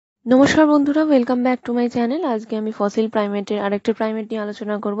নমস্কার বন্ধুরা, welcome back to my channel. আজকে আমি ফসিল প্রাইমেটের আরেকটা প্রাইমেট নিয়ে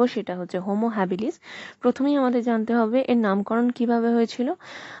আলোচনা করব, সেটা হচ্ছে হোমো হ্যাবিলিস। প্রথমেই আমাদের জানতে হবে এর নামকরণ কিভাবে হয়েছিল।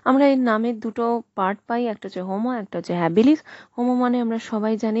 আমরা এর নামের দুটো পার্ট পাই, একটা হচ্ছে হোমো, একটা হচ্ছে হ্যাবিলিস। হোমো মানে আমরা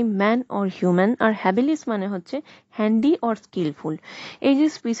সবাই জানি man or human, R habilis মানে হচ্ছে হ্যান্ডি অর স্কিলফুল। এই যে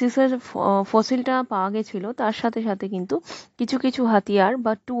স্পিসিসের ফসিলটা পাওয়া গেছিল, তার সাথে সাথে কিন্তু কিছু কিছু হাতিয়ার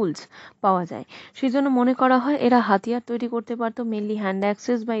বা টুলস পাওয়া যায়। সেই জন্য মনে করা হয় এরা হাতিয়ার তৈরি করতে পারতো, মেনলি হ্যান্ড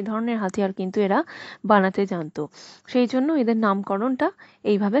অ্যাক্সেস বা এই ধরনের হাতিয়ার কিন্তু এরা বানাতে জানতো। সেই জন্য এদের নামকরণটা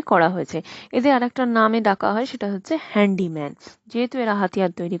এইভাবে করা হয়েছে। এদের আরেকটা নামে ডাকা হয়, সেটা হচ্ছে হ্যান্ডিম্যান। যেহেতু এরা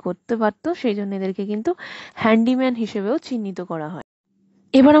হাতিয়ার তৈরি করতে পারতো, সেই জন্য এদেরকে কিন্তু হ্যান্ডিম্যান হিসেবেও চিহ্নিত করা হয়।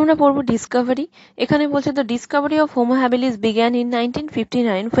 এবার আমরা পড়ব ডিসকভারি। এখানে বলছে the Discovery of Homo habilis began in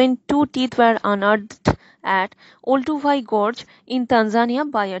 1959 when two teeth were unearthed at Olduvai Gorge in Tanzania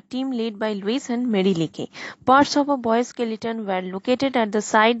by a team led by Luis and Mary Leakey. Parts of a boy's skeleton were located at the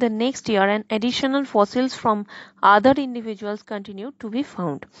site the next year and additional fossils from other individuals continued to be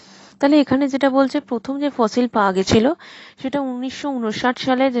found. তাহলে এখানে যেটা বলছে, প্রথম যে fossil পাওয়া গেছিল সেটা 1959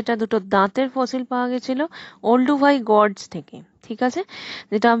 সালে, যেটা দুটো দাঁতের ফসিল পাওয়া গেছিল ওল্ডুভাই গর্জ থেকে। ঠিক আছে,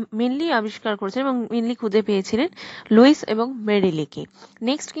 যেটা মেনলি আবিষ্কার করেছেন এবং মেনলি খুঁজে পেয়েছিলেন লুইস এবং মেরি লিকি।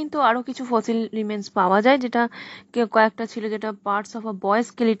 নেক্সট কিন্তু আরো কিছু ফসিল রিমেন্স পাওয়া যায়, যেটা কয়েকটা ছিল, যেটা parts of a boy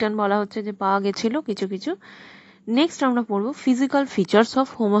skeleton বলা হচ্ছে যে পাওয়া গেছিল কিছু কিছু। নেক্সট আমরা পড়বো physical features of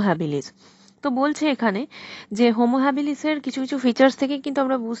Homo habilis. তো বলছে এখানে যে হোমো হ্যাবিলিসের কিছু কিছু ফিচার্স থেকে কিন্তু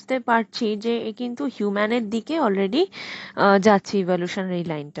আমরা বুঝতে পারছি যে এ কিন্তু হিউম্যানের দিকে অলরেডি যাচ্ছে ইভলিউশনারি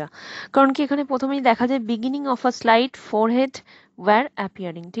লাইনটা। কারণ কি এখানে প্রথমেই দেখা যায় beginning of a slight forehead wire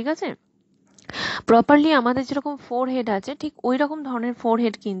appearing. ঠিক আছে, প্রপারলি আমাদের যেরকম ফোরহেড আছে ঠিক ওই রকম ধরনের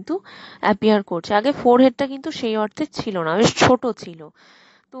ফোরহেড কিন্তু অ্যাপিয়ার করছে। আগে ফোরহেডটা কিন্তু সেই অর্থে ছিল না, বেশ ছোট ছিল,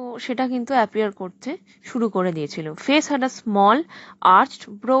 তো সেটা কিন্তু অ্যাপিয়ার করতে শুরু করে দিয়েছিল। Face had a small আর্চড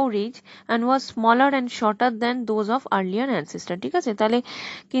bro ridge and was smaller and shorter than those of earlier ancestor. ঠিক আছে, তাহলে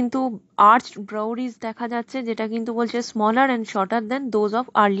কিন্তু আর্চড ব্রো রিজ দেখা যাচ্ছে, যেটা কিন্তু বলছে smaller and shorter than those of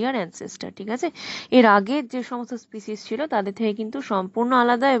earlier ancestor. ঠিক আছে, এর আগের যে সমস্ত স্পিসিস ছিল তাদের থেকে কিন্তু সম্পূর্ণ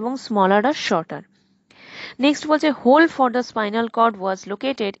আলাদা এবং smaller R shorter. Next was a hole for the spinal cord was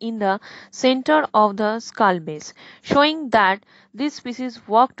located in the center of the skull base, showing that this species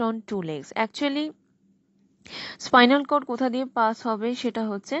walked on two legs. Actually, spinal cord কোথা দিয়ে pass হবে, সেটা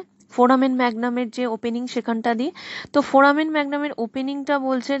হচ্ছে foramen ম্যাগনামের যে opening সেখানটা দিয়ে। তো foramen ম্যাগনামের ওপেনিংটা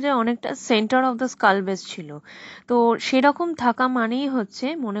বলছে যে অনেকটা centre of the skull base ছিল, তো সেরকম থাকা মানেই হচ্ছে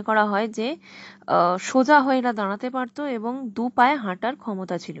মনে করা হয় যে সোজা হয়ে এরা দাঁড়াতে পারতো এবং দু পায়ে হাঁটার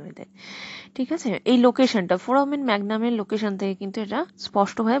ক্ষমতা ছিল এদের। ঠিক আছে, এই লোকেশনটা ফোরামেন ম্যাগনামের লোকেশন থেকে কিন্তু এটা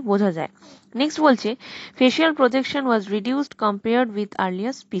স্পষ্টভাবে বোঝা যায়। নেক্সট বলছে facial projection was reduced compared with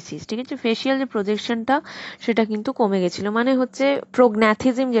earlier species. ঠিক আছে, ফেসিয়াল যে প্রজেকশনটা সেটা কিন্তু কমে গেছিল, মানে হচ্ছে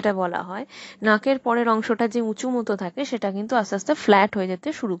প্রোগন্যাথিজম যেটা বলা হয়, নাকের পরের অংশটা যে উঁচু মতো থাকে সেটা কিন্তু আস্তে আস্তে ফ্ল্যাট হয়ে যেতে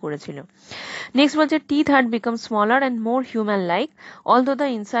শুরু করেছিল। নেক্সট বলছে teeth had become smaller and more human like although the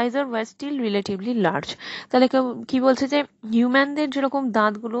incisor war still relatively large. তাহলে কি বলছে যে হিউম্যানদের যেরকম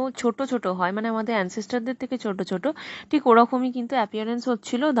দাঁতগুলো ছোট ছোট হয়, মানে আমাদের অ্যানসেস্টারদের থেকে ছোট ছোট, ঠিক ওরকমই কিন্তু অ্যাপিয়ারেন্স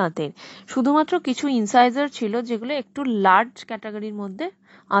হচ্ছিল দাঁতের। শুধুমাত্র কিছু ইনসাইজার ছিল যেগুলো একটু লার্জ ক্যাটাগরির মধ্যে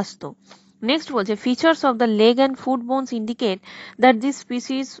আসতো। নেক্সট বলছে features of the leg and foot bones indicate that this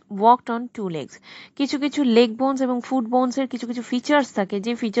species walked on two legs. কিছু কিছু লেগ বোনস এবং ফুট বোনস এর কিছু কিছু ফিচার্স থাকে,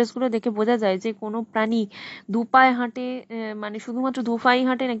 যে ফিচার্সগুলো দেখে বোঝা যায় যে কোনো প্রাণী দু পায়ে হাঁটে, মানে শুধুমাত্র দু পায়ে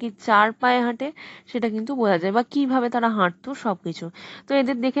হাঁটে নাকি চার পায়ে হাঁটে সেটা কিন্তু বোঝা যায়, বা কিভাবে তারা হাঁটতো সবকিছু। তো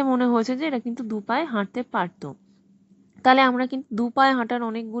এদের দেখে মনে হয়েছে যে এরা কিন্তু দু পায়ে হাঁটতে পারতো। তাহলে আমরা কিন্তু দু পায়ে হাঁটার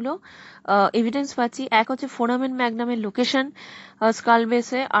অনেকগুলো এভিডেন্স পাচ্ছি। এক হচ্ছে ফোরামেন ম্যাগনামের লোকেশন স্কাল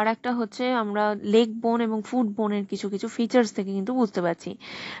বেসে, আর একটা হচ্ছে আমরা লেগ বোন এবং ফুট বোনের কিছু কিছু ফিচার্স থেকে কিন্তু বুঝতে পারছি।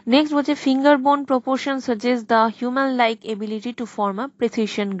 নেক্সট হচ্ছে ফিঙ্গার বোন proportion suggest the human like ability to form a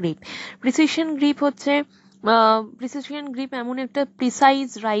precision grip. Precision grip হচ্ছে প্রিসিশন গ্রিপ এমন একটা প্রিসাইজ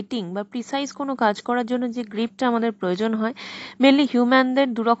রাইটিং বা প্রিসাইজ কোনো কাজ করার জন্য যে গ্রিপটা আমাদের প্রয়োজন হয়। মেনলি হিউম্যানদের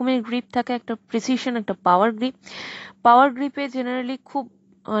দু রকমের গ্রিপ থাকে, একটা প্রিসিশন, একটা পাওয়ার গ্রিপ। পাওয়ার গ্রিপে জেনারেলি খুব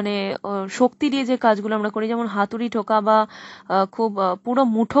মানে শক্তি দিয়ে যে কাজগুলো আমরা করি, যেমন হাতুড়ি ঠোকা বা খুব পুরো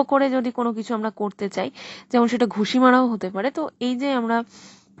মুঠো করে যদি কোনো কিছু আমরা করতে চাই, যেমন সেটা ঘুষি মারাও হতে পারে, তো এই যে আমরা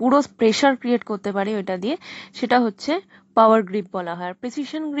পুরো প্রেশার ক্রিয়েট করতে পারি ওইটা দিয়ে, সেটা হচ্ছে পাওয়ার গ্রিপ বলা হয়। আর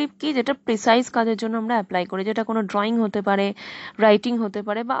প্রিসিশন গ্রিপ কি, যেটা প্রিসাইজ কাজের জন্য আমরা অ্যাপ্লাই করি, যেটা কোনো ড্রয়িং হতে পারে, রাইটিং হতে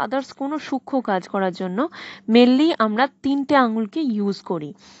পারে বা আদার্স কোনো সূক্ষ্ম কাজ করার জন্য মেনলি আমরা 3টে আঙুলকে ইউজ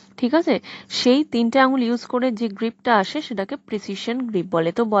করি। ঠিক আছে, সেই 3টে আঙুল ইউজ করে যে গ্রিপটা আসে সেটাকে প্রিসিশন গ্রিপ বলে।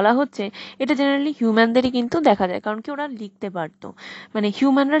 তো বলা হচ্ছে এটা জেনারেলি হিউম্যানদেরই কিন্তু দেখা যায়, কারণ কি ওরা লিখতে পারতো, মানে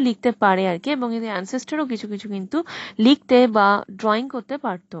হিউম্যানরা লিখতে পারে আর কি, এবং এদের অ্যানসেস্টরও কিছু কিছু কিন্তু লিখতে বা ড্রয়িং করতে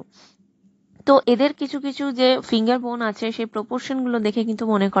পারতো। তো এদের কিছু কিছু যে ফিঙ্গার বোন আছে সেই প্রপোর্শনগুলো দেখে কিন্তু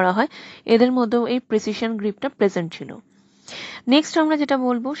মনে করা হয় এদের মধ্যেও এই প্রিসিশন গ্রিপটা প্রেজেন্ট ছিল। নেক্সট আমরা যেটা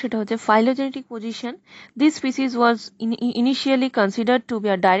বলবো সেটা হচ্ছে phylogenetic position. This species was initially considered to be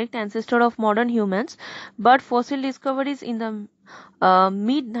a direct ancestor of modern humans, but fossil discoveries in the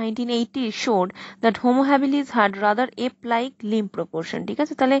mid 1980s showed that Homo habilis had rather ape-like limb proportion. ঠিক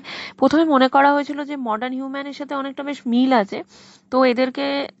আছে, তাহলে প্রথমে মনে করা হয়েছিল যে modern হিউম্যানের সাথে অনেকটা বেশ মিল আছে, তো এদেরকে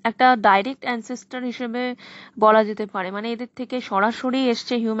একটা ডাইরেক্ট অ্যানসেস্টর হিসেবে বলা যেতে পারে, মানে এদের থেকে সরাসরি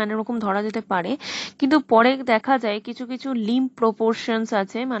এসছে হিউম্যান এরকম ধরা যেতে পারে। কিন্তু পরে দেখা যায় কিছু কিছু লিম্ব প্রপোর্শনস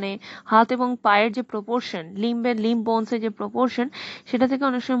আছে, মানে হাত এবং পায়ের যে প্রপোর্শন, লিম্ব বোনসের যে প্রপোর্শন, সেটা থেকে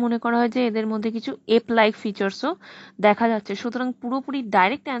অনেক সময় মনে করা হয় যে এদের মধ্যে কিছু এপ লাইক ফিচার্সও দেখা যাচ্ছে। সুতরাং পুরোপুরি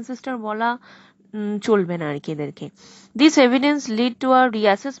ডাইরেক্ট অ্যানসেস্টর বলা চলবে না আর কি এদেরকে। This evidence led to a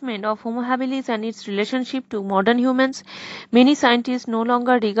reassessment of Homo habilis and its relationship to modern humans. Many scientists no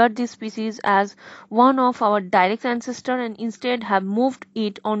longer regard this species as one of our direct ancestors and instead have moved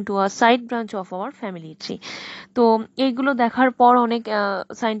it onto a side branch of our family tree. তো এইগুলো দেখার পর অনেক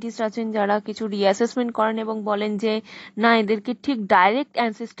scientist আছেন যারা কিছু reassessment করেন এবং বলেন যে না, এদেরকে ঠিক ডাইরেক্ট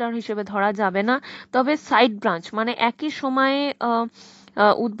অ্যানসেস্টর হিসেবে ধরা যাবে না, তবে সাইড ব্রাঞ্চ, মানে একই সময়ে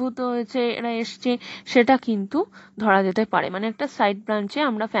উদ্ভূত হয়েছে, এরা এসছে, সেটা কিন্তু ধরা যেতে পারে। মানে একটা সাইড ব্রাঞ্চে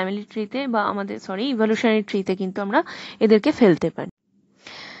আমরা ফ্যামিলি ট্রিতে বা আমাদের ইভলিউশনারি ট্রিতে কিন্তু আমরা এদেরকে ফেলতে পারি।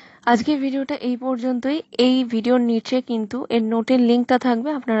 আজকের ভিডিওটা এই পর্যন্তই। এই ভিডিওর নিচে কিন্তু এর নোটের লিঙ্কটা থাকবে,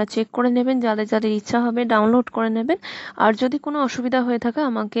 আপনারা চেক করে নেবেন, যাদের যাদের ইচ্ছা হবে ডাউনলোড করে নেবেন। আর যদি কোনো অসুবিধা হয়ে থাকে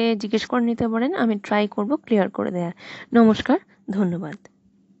আমাকে জিজ্ঞেস করে নিতে পারেন, আমি ট্রাই করব ক্লিয়ার করে দেওয়ার। নমস্কার, ধন্যবাদ।